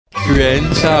元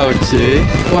宵节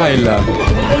快乐。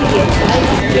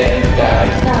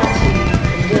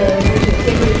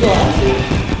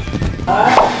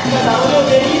来，再打6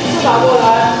边，一次打过来。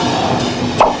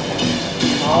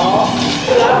好，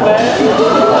来回。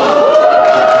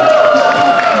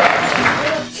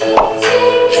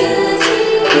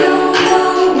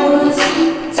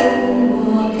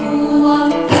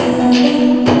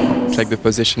Like the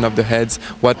position of the heads,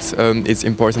 what is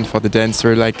important for the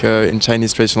dancer, like in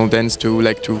Chinese traditional dance, to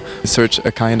search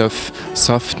a kind of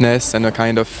softness and a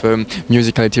kind of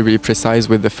musicality really precise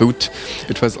with the foot.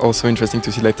 It was also interesting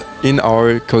to see that in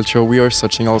our culture we are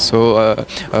searching also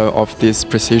of this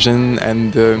precision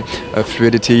and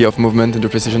fluidity of movement and the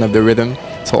precision of the rhythm.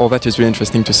 So all that is really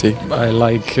interesting to see. I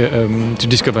like to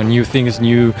discover new things,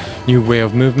 new way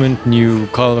of movement, new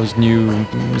colors, new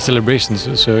celebrations.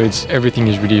 So everything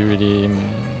is really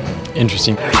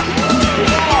interesting.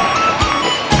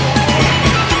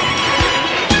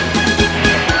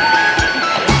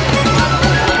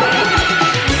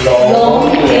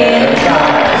 Long.